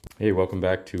Hey, welcome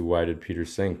back to Why Did Peter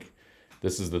Sink?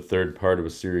 This is the third part of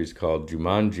a series called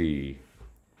Jumanji.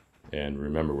 And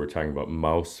remember, we're talking about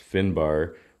Mouse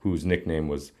Finbar, whose nickname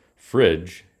was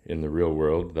Fridge in the real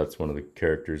world. That's one of the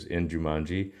characters in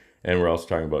Jumanji. And we're also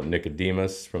talking about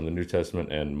Nicodemus from the New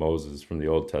Testament and Moses from the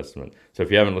Old Testament. So if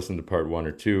you haven't listened to part one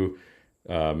or two,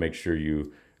 make sure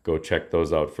you go check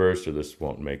those out first, or this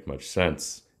won't make much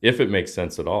sense. If it makes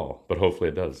sense at all, but hopefully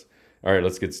it does. All right,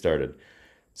 let's get started.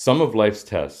 Some of life's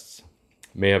tests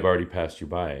may have already passed you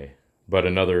by, but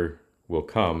another will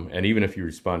come, and even if you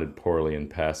responded poorly in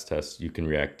past tests, you can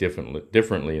react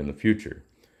differently in the future.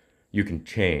 You can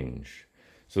change.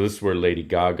 So this is where Lady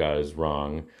Gaga is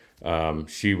wrong.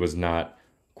 She was not,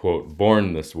 quote,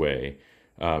 born this way.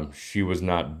 She was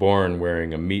not born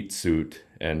wearing a meat suit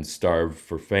and starved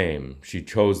for fame. She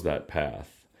chose that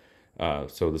path.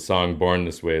 So the song Born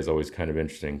This Way is always kind of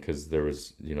interesting because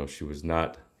she was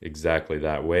not exactly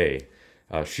that way.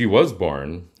 She was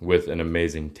born with an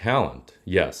amazing talent,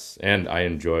 yes, and I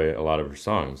enjoy a lot of her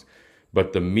songs.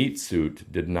 But the meat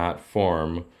suit did not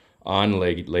form on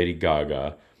Lady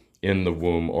Gaga in the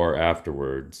womb or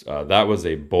afterwards. That was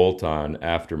a bolt-on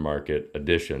aftermarket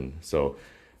addition. So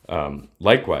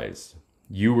likewise,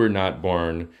 you were not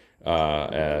born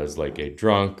as like a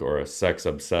drunk or a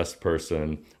sex-obsessed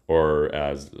person, or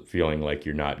as feeling like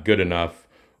you're not good enough,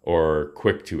 or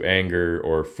quick to anger,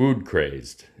 or food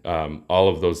crazed. All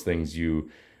of those things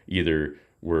you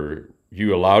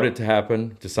allowed it to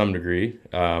happen to some degree,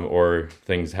 or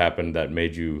things happened that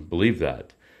made you believe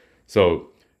that.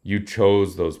 So you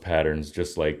chose those patterns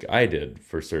just like I did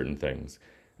for certain things.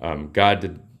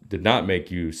 God did not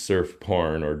make you surf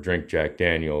porn or drink Jack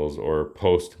Daniels or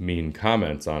post mean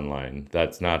comments online.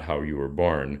 That's not how you were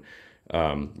born.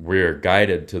 We're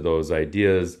guided to those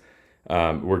ideas.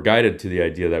 We're guided to the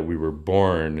idea that we were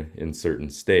born in certain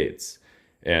states,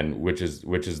 and which is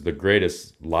the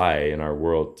greatest lie in our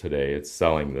world today. It's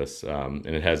selling this, and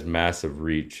it has massive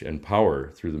reach and power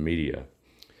through the media.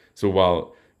 So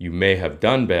while you may have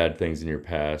done bad things in your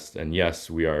past, and yes,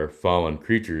 we are fallen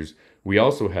creatures, we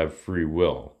also have free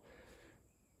will.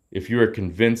 If you are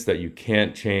convinced that you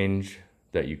can't change,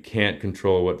 that you can't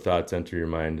control what thoughts enter your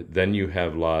mind, then you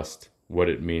have lost what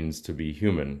it means to be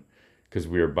human, because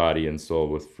we are body and soul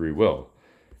with free will.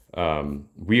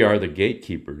 We are the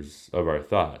gatekeepers of our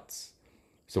thoughts.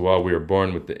 So while we are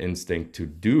born with the instinct to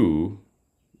do,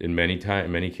 in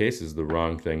many cases, the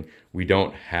wrong thing, we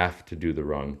don't have to do the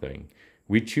wrong thing.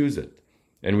 We choose it.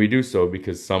 And we do so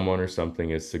because someone or something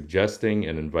is suggesting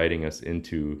and inviting us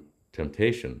into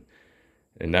temptation.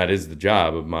 And that is the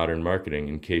job of modern marketing,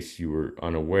 in case you were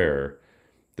unaware.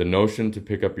 The notion to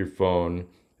pick up your phone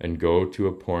and go to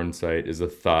a porn site is a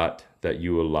thought that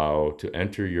you allow to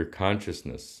enter your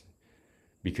consciousness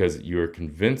because you are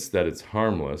convinced that it's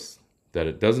harmless, that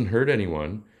it doesn't hurt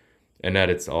anyone, and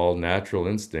that it's all natural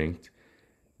instinct.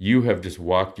 You have just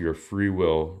walked your free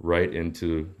will right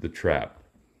into the trap.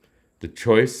 The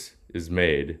choice is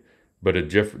made, but a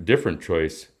different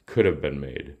choice could have been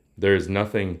made. There is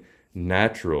nothing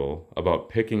natural about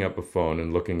picking up a phone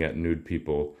and looking at nude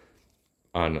people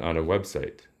on a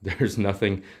website. There's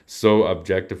nothing so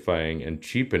objectifying and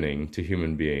cheapening to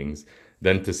human beings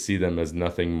than to see them as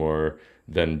nothing more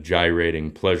than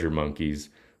gyrating pleasure monkeys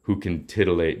who can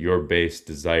titillate your base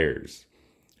desires.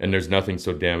 And there's nothing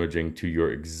so damaging to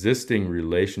your existing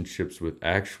relationships with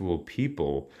actual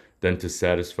people than to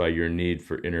satisfy your need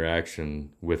for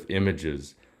interaction with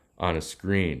images on a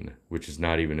screen, which is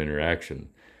not even interaction.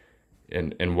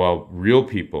 And while real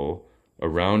people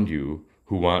around you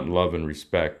who want love and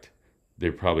respect,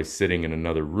 they're probably sitting in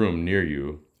another room near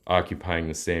you, occupying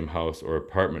the same house or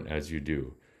apartment as you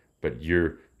do. But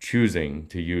you're choosing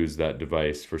to use that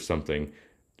device for something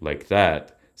like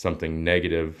that, something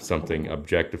negative, something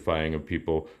objectifying of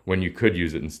people, when you could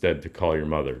use it instead to call your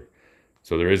mother.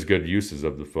 So there is good uses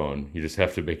of the phone. You just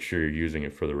have to make sure you're using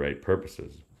it for the right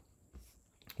purposes.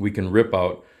 We can rip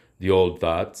out the old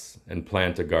thoughts and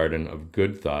plant a garden of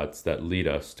good thoughts that lead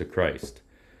us to Christ.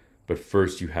 But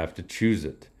first you have to choose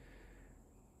it.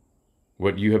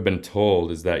 What you have been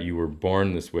told is that you were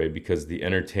born this way because the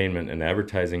entertainment and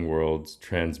advertising worlds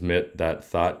transmit that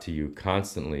thought to you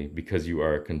constantly because you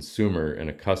are a consumer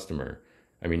and a customer.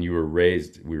 I mean, we were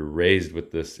raised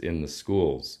with this in the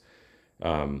schools.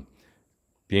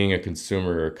 Being a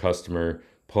consumer or a customer,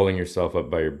 pulling yourself up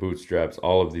by your bootstraps,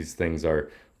 all of these things are,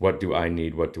 what do I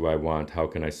need? What do I want? How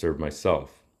can I serve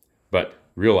myself? But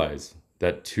realize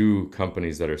that to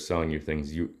companies that are selling you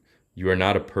things, you are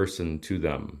not a person to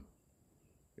them.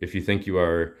 If you think you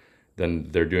are, then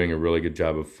they're doing a really good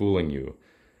job of fooling you.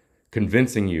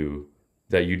 Convincing you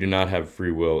that you do not have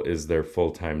free will is their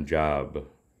full-time job.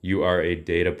 You are a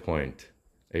data point,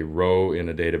 a row in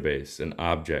a database, an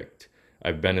object.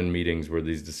 I've been in meetings where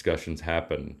these discussions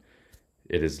happen.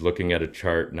 It is looking at a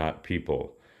chart, not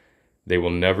people. They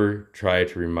will never try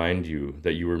to remind you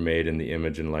that you were made in the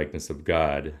image and likeness of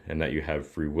God and that you have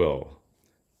free will.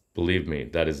 Believe me,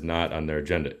 that is not on their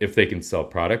agenda. If they can sell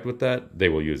product with that, they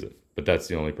will use it, but that's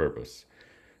the only purpose.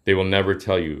 They will never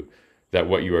tell you that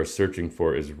what you are searching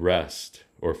for is rest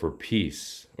or for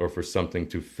peace or for something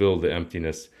to fill the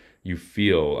emptiness you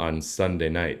feel on Sunday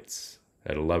nights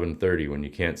at 11:30 when you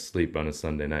can't sleep on a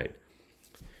Sunday night.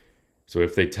 So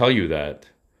if they tell you that,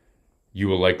 you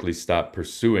will likely stop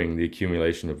pursuing the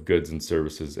accumulation of goods and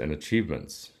services and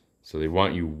achievements. So they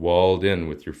want you walled in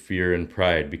with your fear and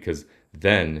pride because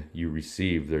then you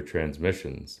receive their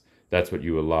transmissions. That's what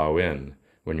you allow in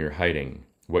when you're hiding.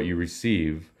 What you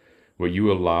receive, what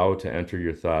you allow to enter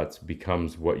your thoughts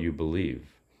becomes what you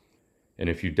believe. And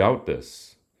if you doubt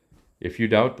this,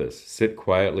 sit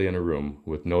quietly in a room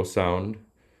with no sound,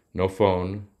 no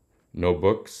phone, no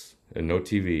books, and no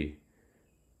TV.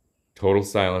 Total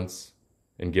silence,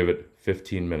 and give it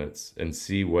 15 minutes and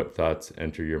see what thoughts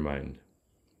enter your mind.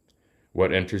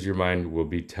 What enters your mind will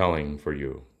be telling for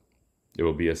you. It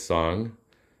will be a song,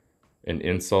 an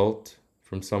insult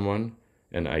from someone,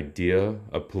 an idea,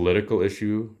 a political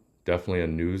issue, definitely a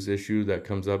news issue that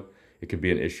comes up. It could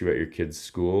be an issue at your kid's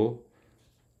school,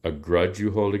 a grudge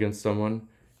you hold against someone.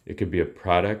 It could be a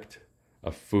product,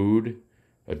 a food,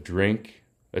 a drink,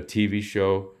 a TV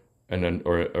show,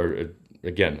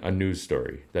 again, a news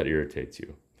story that irritates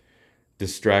you.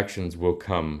 Distractions will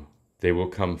come. They will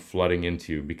come flooding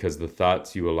into you because the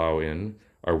thoughts you allow in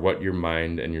are what your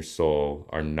mind and your soul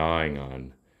are gnawing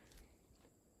on.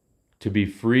 To be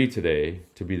free today,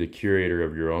 to be the curator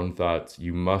of your own thoughts,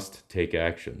 you must take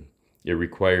action. It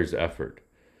requires effort.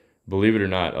 Believe it or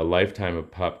not, a lifetime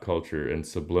of pop culture and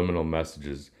subliminal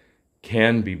messages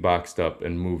can be boxed up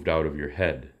and moved out of your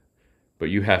head, but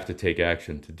you have to take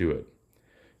action to do it.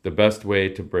 The best way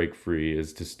to break free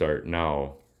is to start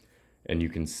now, and you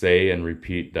can say and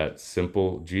repeat that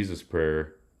simple Jesus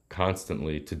prayer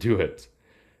constantly to do it.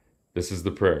 This is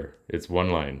the prayer. It's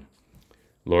one line.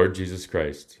 Lord Jesus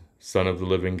Christ, Son of the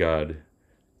living God,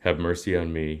 have mercy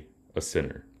on me, a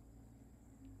sinner.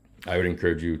 I would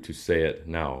encourage you to say it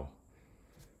now.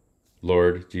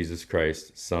 Lord Jesus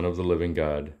Christ, Son of the living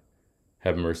God,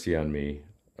 have mercy on me,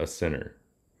 a sinner.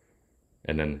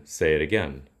 And then say it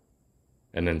again.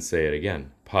 And then say it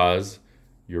again. Pause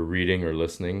your reading or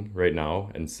listening right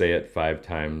now and say it 5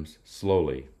 times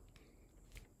slowly.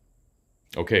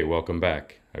 Okay, welcome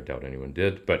back. I doubt anyone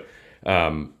did, but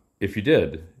if you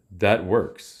did, that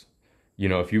works. You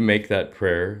know, if you make that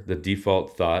prayer the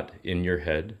default thought in your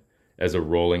head as a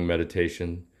rolling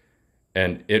meditation,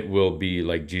 and it will be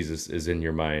like Jesus is in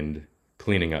your mind,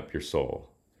 cleaning up your soul.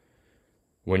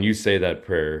 When you say that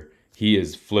prayer, he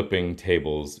is flipping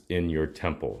tables in your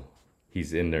temple.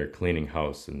 He's in there cleaning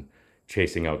house and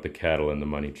chasing out the cattle and the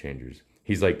money changers.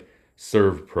 He's like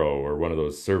ServPro or one of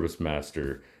those Service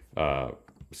Master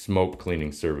smoke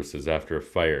cleaning services after a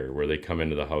fire where they come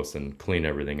into the house and clean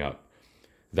everything up.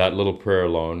 That little prayer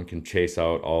alone can chase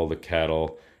out all the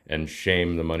cattle and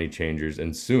shame the money changers,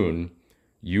 and soon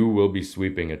you will be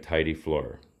sweeping a tidy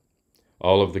floor.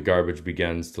 All of the garbage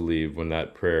begins to leave when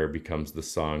that prayer becomes the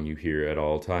song you hear at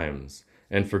all times.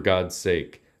 And for God's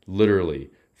sake,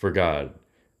 literally, for God,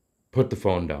 put the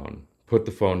phone down. Put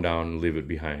the phone down and leave it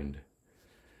behind.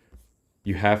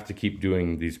 You have to keep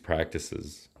doing these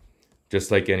practices. Just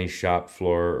like any shop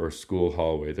floor or school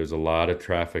hallway, there's a lot of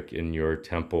traffic in your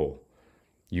temple.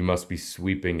 You must be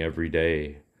sweeping every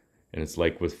day. And it's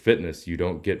like with fitness, you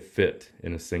don't get fit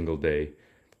in a single day.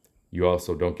 You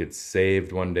also don't get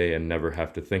saved one day and never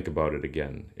have to think about it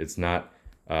again. It's not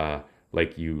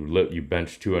like you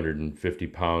bench 250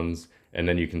 pounds and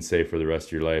then you can say for the rest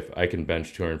of your life, I can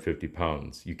bench 250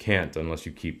 pounds. You can't unless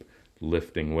you keep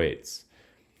lifting weights.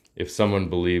 If someone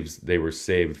believes they were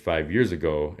saved 5 years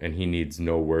ago and he needs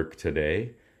no work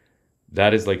today,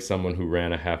 that is like someone who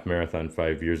ran a half marathon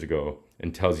 5 years ago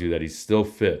and tells you that he's still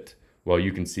fit while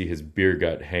you can see his beer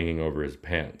gut hanging over his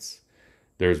pants.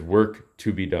 There's work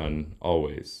to be done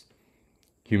always.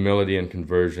 Humility and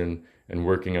conversion and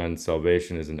working on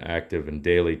salvation is an active and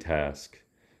daily task.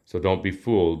 So don't be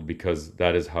fooled because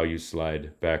that is how you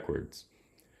slide backwards.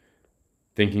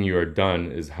 Thinking you are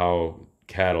done is how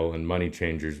cattle and money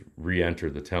changers re-enter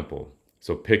the temple.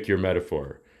 So pick your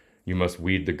metaphor. You must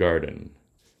weed the garden.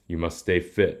 You must stay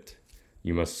fit.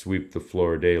 You must sweep the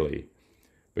floor daily.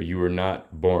 But you were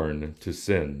not born to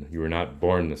sin. You were not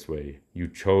born this way. You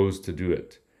chose to do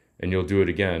it. And you'll do it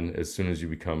again as soon as you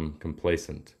become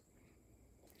complacent.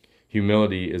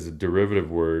 Humility is a derivative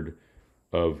word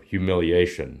of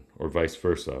humiliation, or vice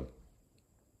versa.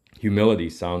 Humility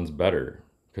sounds better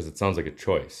because it sounds like a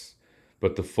choice,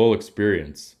 but the full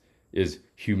experience is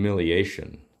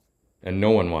humiliation, and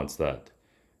no one wants that.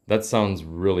 That sounds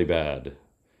really bad,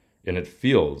 and it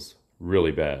feels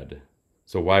really bad.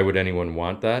 So why would anyone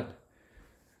want that?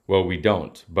 Well, we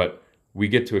don't, but we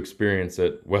get to experience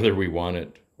it whether we want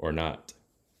it or not.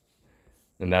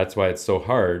 And that's why it's so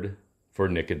hard for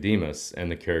Nicodemus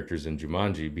and the characters in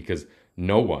Jumanji, because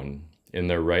no one in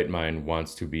their right mind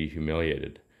wants to be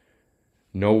humiliated.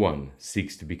 No one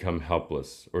seeks to become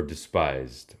helpless or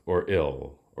despised or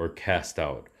ill or cast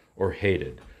out or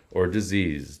hated or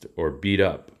diseased or beat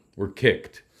up or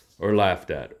kicked or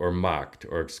laughed at or mocked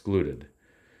or excluded.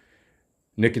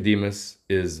 Nicodemus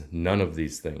is none of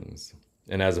these things.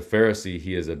 And as a Pharisee,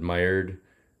 he is admired,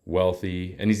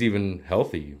 wealthy, and he's even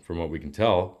healthy from what we can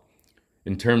tell.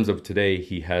 In terms of today,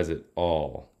 he has it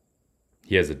all.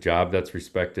 He has a job that's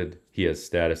respected. He has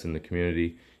status in the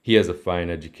community. He has a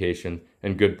fine education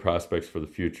and good prospects for the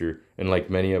future. And like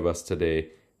many of us today,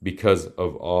 because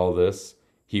of all this,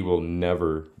 he will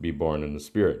never be born in the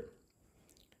Spirit.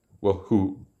 Well,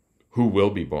 who will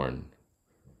be born?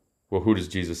 Well, who does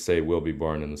Jesus say will be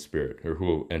born in the Spirit, or who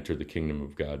will enter the kingdom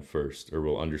of God first, or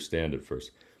will understand it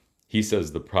first? He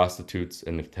says the prostitutes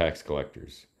and the tax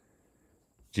collectors.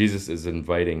 Jesus is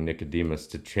inviting Nicodemus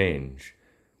to change,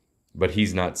 but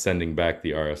he's not sending back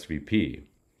the RSVP.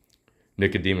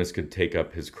 Nicodemus could take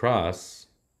up his cross,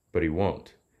 but he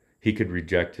won't. He could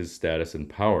reject his status and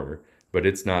power, but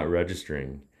it's not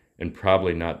registering, and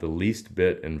probably not the least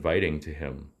bit inviting to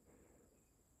him.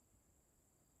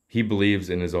 He believes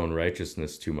in his own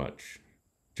righteousness too much,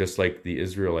 just like the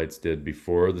Israelites did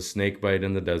before the snake bite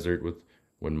in the desert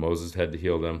when Moses had to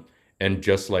heal them, and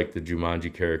just like the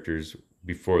Jumanji characters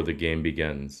before the game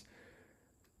begins.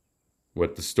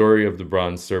 What the story of the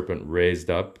bronze serpent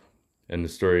raised up and the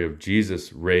story of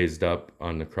Jesus raised up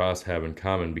on the cross have in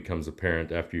common becomes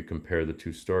apparent after you compare the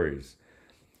two stories.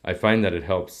 I find that it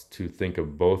helps to think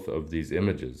of both of these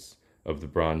images of the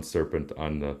bronze serpent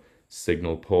on the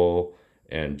signal pole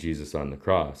and Jesus on the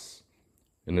cross.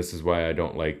 And this is why I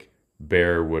don't like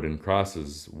bare wooden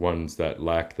crosses, ones that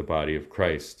lack the body of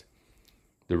Christ.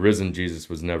 The risen Jesus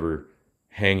was never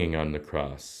hanging on the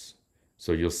cross.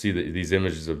 So you'll see that these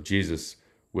images of Jesus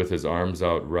with his arms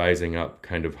out, rising up,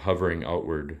 kind of hovering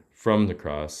outward from the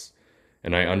cross.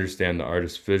 And I understand the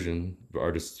artist's vision,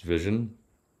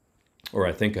 or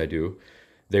I think I do.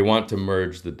 They want to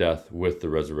merge the death with the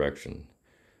resurrection.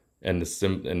 And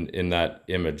in that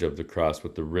image of the cross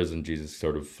with the risen Jesus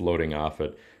sort of floating off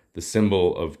it, the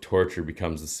symbol of torture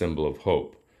becomes the symbol of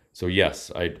hope. So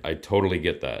yes, I totally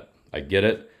get that. I get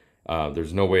it.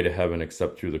 There's no way to heaven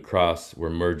except through the cross. We're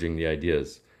merging the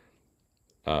ideas.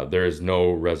 There is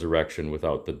no resurrection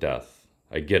without the death.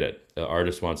 I get it. The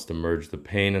artist wants to merge the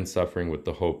pain and suffering with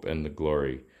the hope and the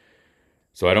glory.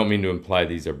 So I don't mean to imply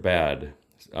these are bad.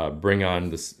 Bring on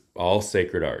this all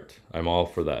sacred art. I'm all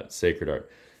for that, sacred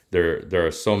art. There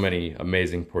are so many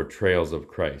amazing portrayals of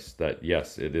Christ that,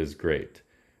 yes, it is great.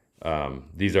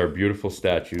 These are beautiful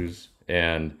statues,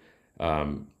 and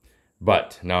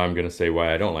but now I'm going to say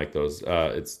why I don't like those.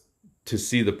 It's to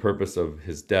see the purpose of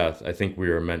his death. I think we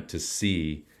are meant to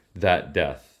see that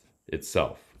death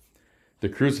itself. The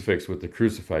crucifix with the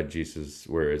crucified Jesus,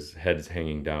 where his head is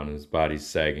hanging down and his body's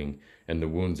sagging and the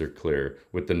wounds are clear,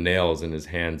 with the nails in his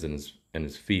hands and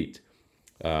his feet,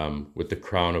 with the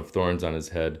crown of thorns on his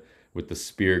head, with the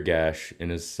spear gash in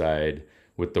his side,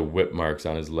 with the whip marks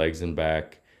on his legs and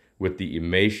back, with the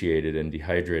emaciated and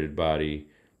dehydrated body,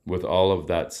 with all of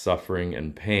that suffering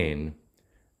and pain.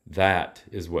 That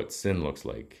is what sin looks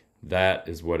like. That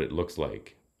is what it looks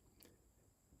like.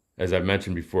 As I've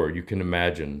mentioned before, you can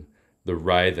imagine the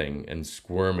writhing and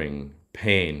squirming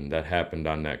pain that happened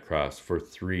on that cross for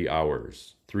 3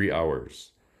 hours. 3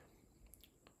 hours.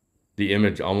 The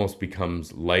image almost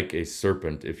becomes like a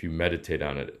serpent if you meditate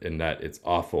on it, in that it's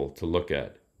awful to look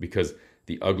at because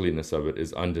the ugliness of it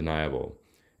is undeniable.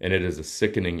 And it is a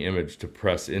sickening image to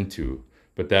press into,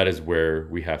 but that is where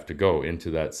we have to go,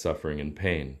 into that suffering and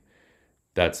pain.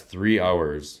 That's 3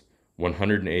 hours,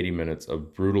 180 minutes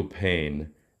of brutal pain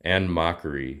and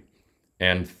mockery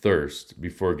and thirst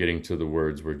before getting to the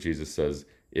words where Jesus says,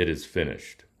 "It is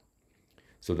finished."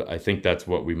 So I think that's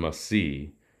what we must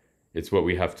see. It's what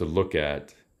we have to look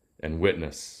at and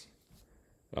witness.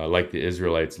 Like the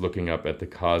Israelites looking up at the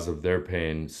cause of their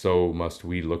pain, so must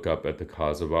we look up at the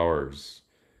cause of ours.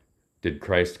 Did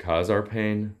Christ cause our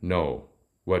pain? No.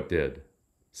 What did?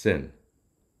 Sin.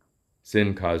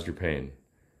 Sin caused your pain.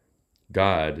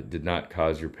 God did not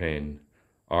cause your pain.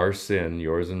 Our sin,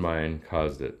 yours and mine,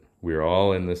 caused it. We are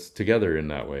all in this together in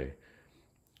that way.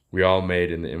 We are all made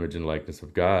in the image and likeness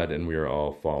of God, and we are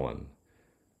all fallen.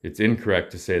 It's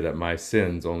incorrect to say that my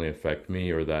sins only affect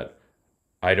me or that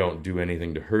I don't do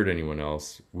anything to hurt anyone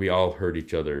else. We all hurt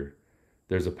each other.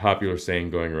 There's a popular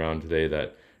saying going around today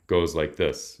that goes like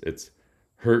this. It's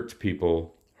hurt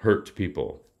people hurt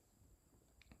people.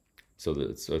 So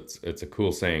it's a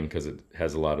cool saying because it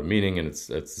has a lot of meaning, and it's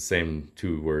the same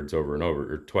two words over and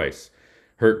over, or twice.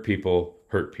 Hurt people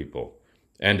hurt people.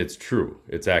 And it's true.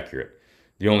 It's accurate.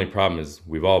 The only problem is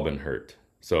we've all been hurt.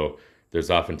 So there's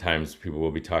oftentimes people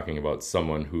will be talking about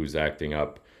someone who's acting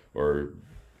up or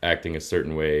acting a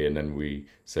certain way, and then we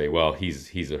say, well,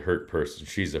 he's a hurt person,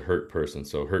 she's a hurt person,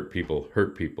 so hurt people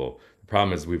hurt people. The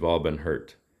problem is we've all been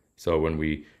hurt. So when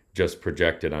we just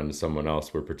project it onto someone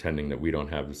else, we're pretending that we don't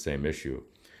have the same issue.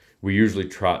 We usually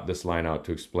trot this line out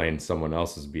to explain someone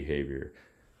else's behavior.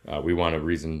 We want a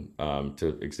reason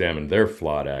to examine their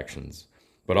flawed actions.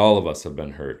 But all of us have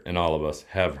been hurt, and all of us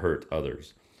have hurt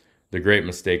others. The great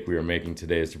mistake we are making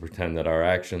today is to pretend that our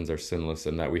actions are sinless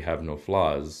and that we have no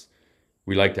flaws.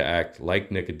 We like to act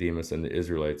like Nicodemus and the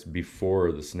Israelites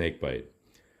before the snake bite.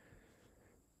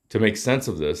 To make sense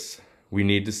of this, we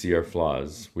need to see our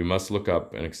flaws. We must look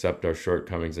up and accept our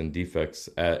shortcomings and defects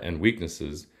and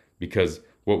weaknesses, because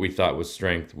what we thought was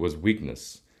strength was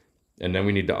weakness. And then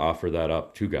we need to offer that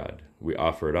up to God. We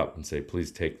offer it up and say,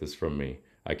 please take this from me.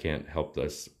 I can't help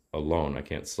this alone. I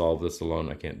can't solve this alone.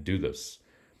 I can't do this.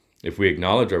 If we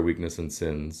acknowledge our weakness and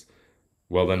sins,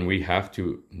 well, then we have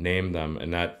to name them,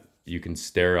 and that you can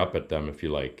stare up at them if you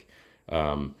like.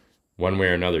 One way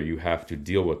or another, you have to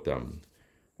deal with them.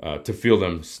 To feel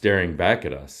them staring back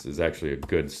at us is actually a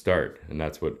good start. And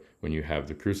that's what, when you have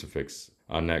the crucifix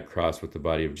on that cross with the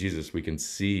body of Jesus, we can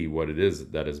see what it is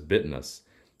that has bitten us.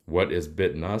 What has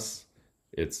bitten us?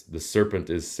 It's the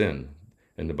serpent is sin.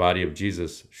 And the body of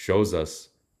Jesus shows us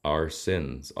our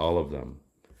sins, all of them.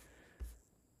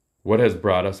 What has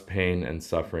brought us pain and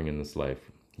suffering in this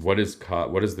life? What is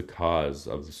the cause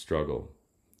of the struggle?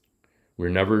 We're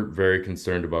never very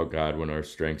concerned about God when our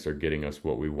strengths are getting us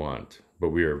what we want, but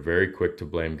we are very quick to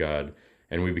blame God,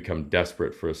 and we become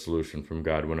desperate for a solution from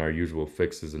God when our usual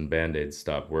fixes and band-aids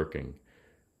stop working.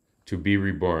 To be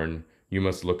reborn, you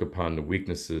must look upon the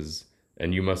weaknesses,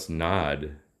 and you must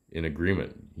nod in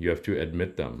agreement. You have to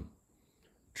admit them.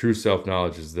 True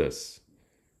self-knowledge is this: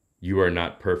 you are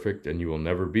not perfect, and you will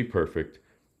never be perfect.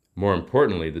 More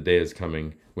importantly, the day is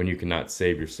coming when you cannot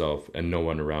save yourself, and no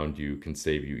one around you can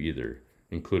save you either,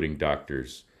 including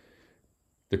doctors.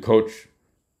 The coach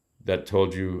that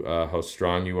told you how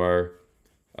strong you are,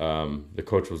 the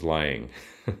coach was lying.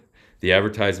 The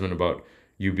advertisement about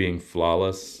you being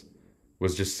flawless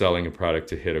was just selling a product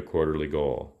to hit a quarterly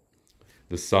goal.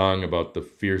 The song about the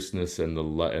fierceness and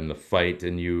the fight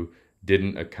in you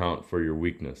didn't account for your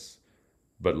weakness.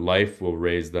 But life will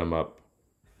raise them up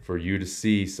for you to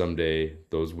see someday,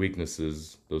 those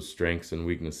weaknesses, those strengths and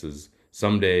weaknesses,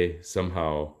 someday,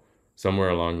 somehow, somewhere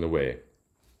along the way.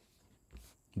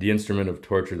 The instrument of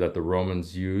torture that the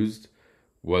Romans used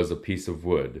was a piece of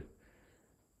wood.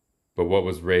 But what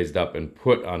was raised up and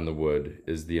put on the wood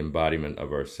is the embodiment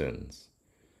of our sins.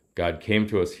 God came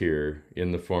to us here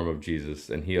in the form of Jesus,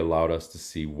 and he allowed us to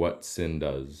see what sin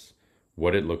does,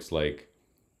 what it looks like,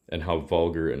 and how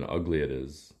vulgar and ugly it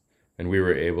is. And we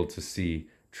were able to see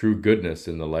true goodness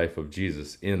in the life of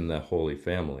Jesus in the Holy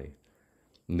Family.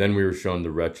 And then we were shown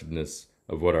the wretchedness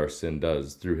of what our sin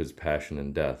does through his passion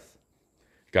and death.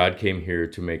 God came here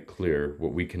to make clear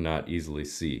what we cannot easily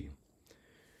see.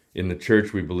 In the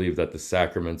church, we believe that the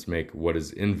sacraments make what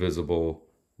is invisible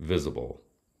visible.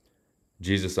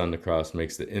 Jesus on the cross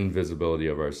makes the invisibility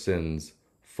of our sins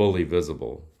fully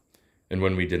visible. And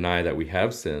when we deny that we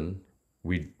have sin,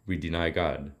 we deny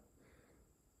God.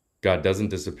 God doesn't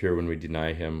disappear when we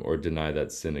deny him or deny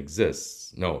that sin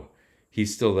exists. No,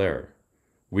 he's still there.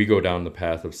 We go down the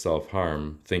path of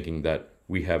self-harm thinking that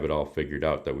we have it all figured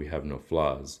out, that we have no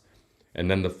flaws.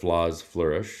 And then the flaws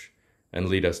flourish and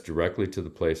lead us directly to the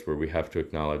place where we have to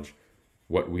acknowledge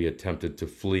what we attempted to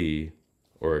flee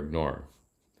or ignore.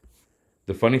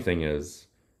 The funny thing is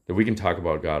that we can talk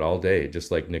about God all day,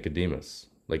 just like Nicodemus,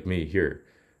 like me here.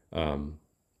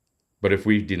 But if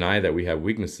we deny that we have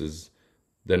weaknesses,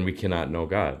 then we cannot know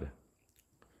God.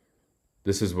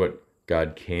 This is what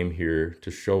God came here to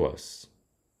show us.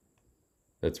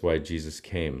 That's why Jesus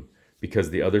came, because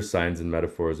the other signs and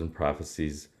metaphors and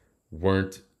prophecies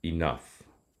weren't enough.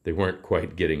 They weren't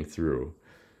quite getting through.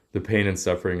 The pain and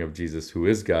suffering of Jesus, who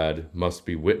is God, must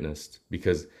be witnessed,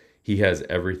 because he has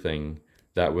everything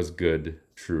that was good,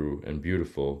 true, and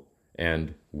beautiful,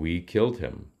 and we killed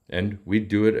him, and we'd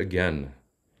do it again.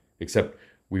 Except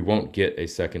we won't get a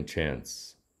second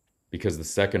chance, because the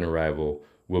second arrival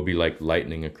will be like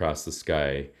lightning across the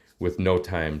sky with no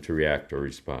time to react or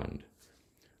respond.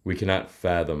 We cannot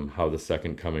fathom how the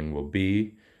second coming will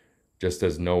be, just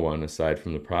as no one, aside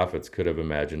from the prophets, could have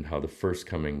imagined how the first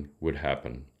coming would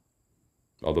happen.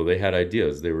 Although they had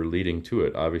ideas, they were leading to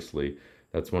it, obviously.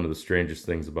 That's one of the strangest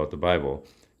things about the Bible.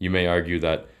 You may argue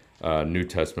that New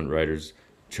Testament writers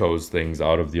chose things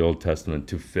out of the Old Testament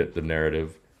to fit the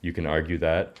narrative. You can argue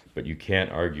that, but you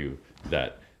can't argue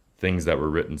that things that were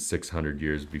written 600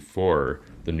 years before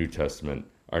the New Testament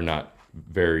are not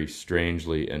very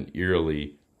strangely and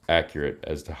eerily accurate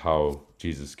as to how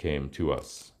Jesus came to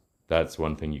us. That's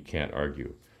one thing you can't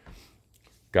argue.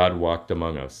 God walked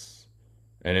among us,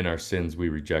 and in our sins we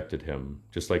rejected him,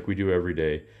 just like we do every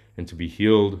day. And to be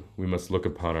healed, we must look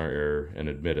upon our error and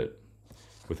admit it.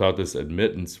 Without this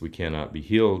admittance, we cannot be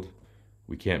healed.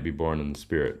 We can't be born in the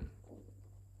Spirit.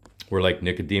 We're like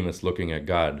Nicodemus looking at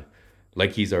God,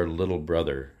 like he's our little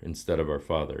brother instead of our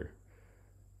father.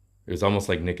 It was almost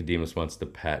like Nicodemus wants to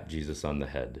pat Jesus on the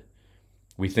head.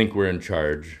 We think we're in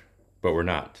charge, but we're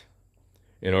not.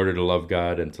 In order to love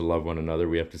God and to love one another,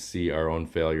 we have to see our own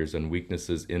failures and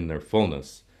weaknesses in their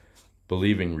fullness.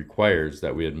 Believing requires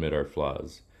that we admit our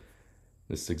flaws.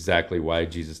 This is exactly why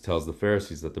Jesus tells the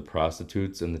Pharisees that the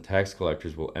prostitutes and the tax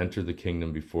collectors will enter the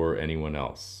kingdom before anyone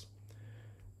else.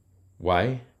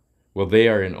 Why? Well, they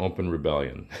are in open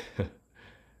rebellion.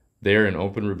 They are in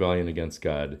open rebellion against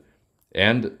God,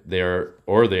 and they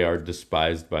are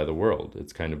despised by the world.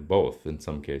 It's kind of both in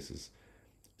some cases.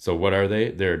 So what are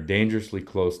they? They're dangerously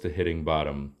close to hitting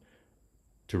bottom,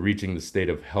 to reaching the state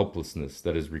of helplessness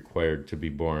that is required to be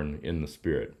born in the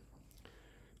Spirit.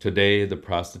 Today, the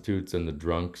prostitutes and the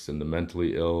drunks and the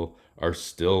mentally ill are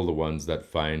still the ones that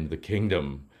find the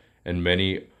kingdom. And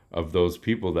many of those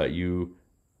people that you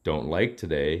don't like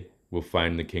today will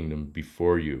find the kingdom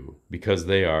before you, because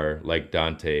they are, like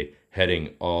Dante,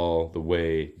 heading all the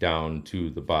way down to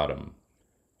the bottom.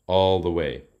 All the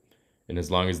way. And as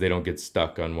long as they don't get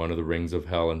stuck on one of the rings of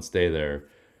hell and stay there,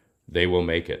 they will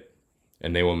make it.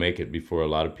 And they will make it before a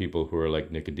lot of people who are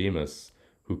like Nicodemus,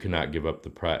 who cannot give up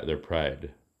their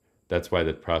pride. That's why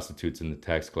the prostitutes and the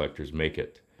tax collectors make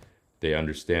it. They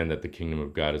understand that the kingdom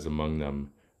of God is among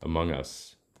them, among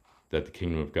us, that the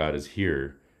kingdom of God is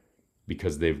here,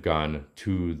 because they've gone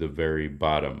to the very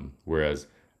bottom. Whereas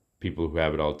people who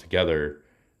have it all together,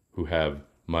 who have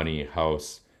money,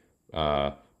 house,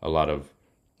 a lot of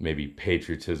maybe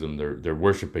patriotism, they're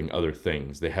worshiping other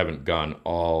things. They haven't gone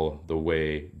all the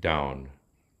way down.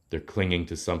 They're clinging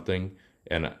to something,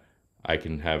 and I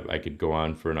could go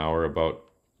on for an hour about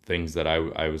things that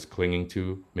I was clinging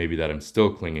to, maybe that I'm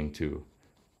still clinging to.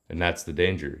 And that's the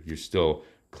danger. You're still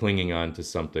clinging on to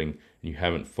something and you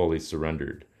haven't fully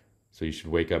surrendered. So you should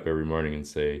wake up every morning and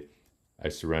say, I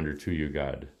surrender to you,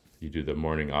 God. You do the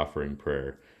morning offering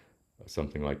prayer,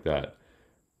 something like that.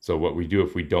 So what we do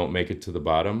if we don't make it to the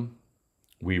bottom,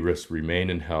 we risk remain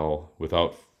in hell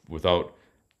without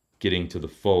getting to the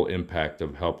full impact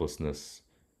of helplessness.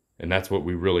 And that's what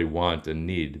we really want and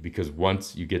need, because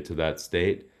once you get to that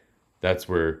state, that's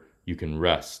where you can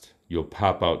rest. You'll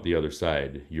pop out the other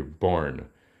side. You're born.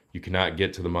 You cannot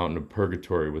get to the mountain of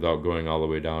purgatory without going all the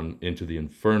way down into the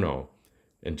inferno.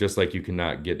 And just like you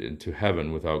cannot get into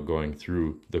heaven without going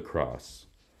through the cross.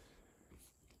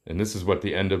 And this is what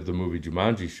the end of the movie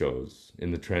Jumanji shows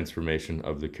in the transformation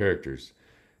of the characters.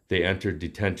 They entered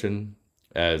detention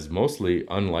as mostly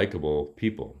unlikable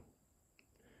people.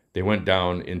 They went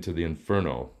down into the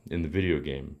inferno in the video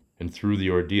game, and through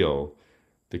the ordeal,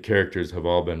 the characters have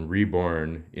all been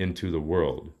reborn into the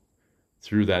world.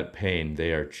 Through that pain,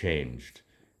 they are changed,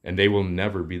 and they will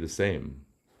never be the same.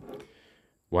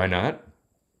 Why not?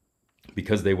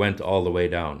 Because they went all the way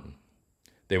down.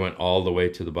 They went all the way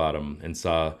to the bottom and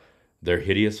saw their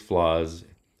hideous flaws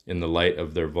in the light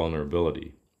of their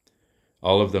vulnerability.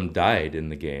 All of them died in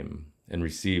the game and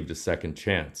received a second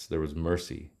chance. There was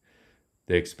mercy.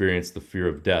 They experienced the fear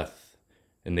of death,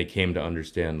 and they came to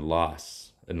understand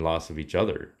loss and loss of each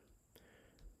other.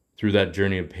 Through that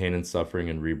journey of pain and suffering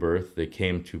and rebirth, they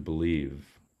came to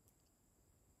believe.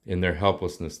 In their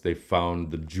helplessness, they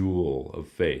found the jewel of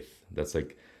faith. That's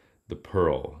like the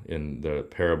pearl in the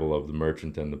parable of the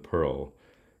merchant and the pearl.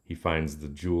 He finds the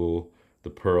jewel, the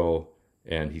pearl,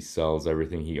 and he sells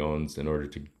everything he owns in order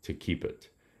to keep it,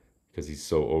 because he's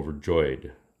so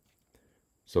overjoyed.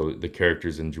 So the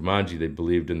characters in Jumanji, they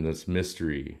believed in this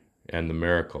mystery and the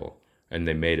miracle, and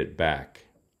they made it back.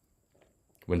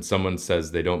 When someone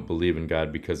says they don't believe in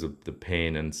God because of the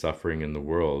pain and suffering in the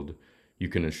world, you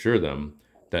can assure them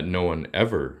that no one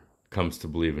ever comes to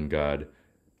believe in God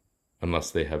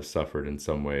unless they have suffered in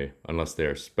some way, unless they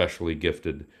are specially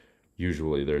gifted.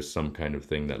 Usually there's some kind of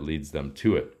thing that leads them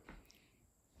to it.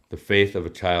 The faith of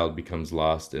a child becomes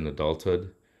lost in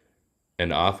adulthood,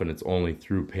 and often it's only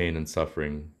through pain and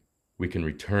suffering we can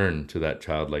return to that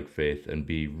childlike faith and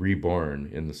be reborn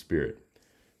in the Spirit.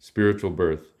 Spiritual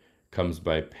birth comes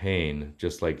by pain,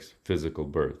 just like physical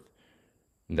birth.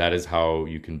 And that is how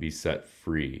you can be set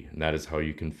free, and that is how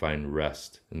you can find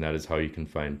rest, and that is how you can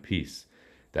find peace.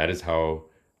 That is how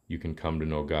you can come to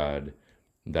know God.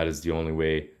 That is the only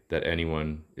way that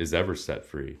anyone is ever set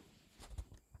free.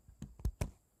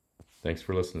 Thanks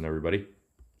for listening, everybody.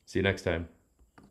 See you next time.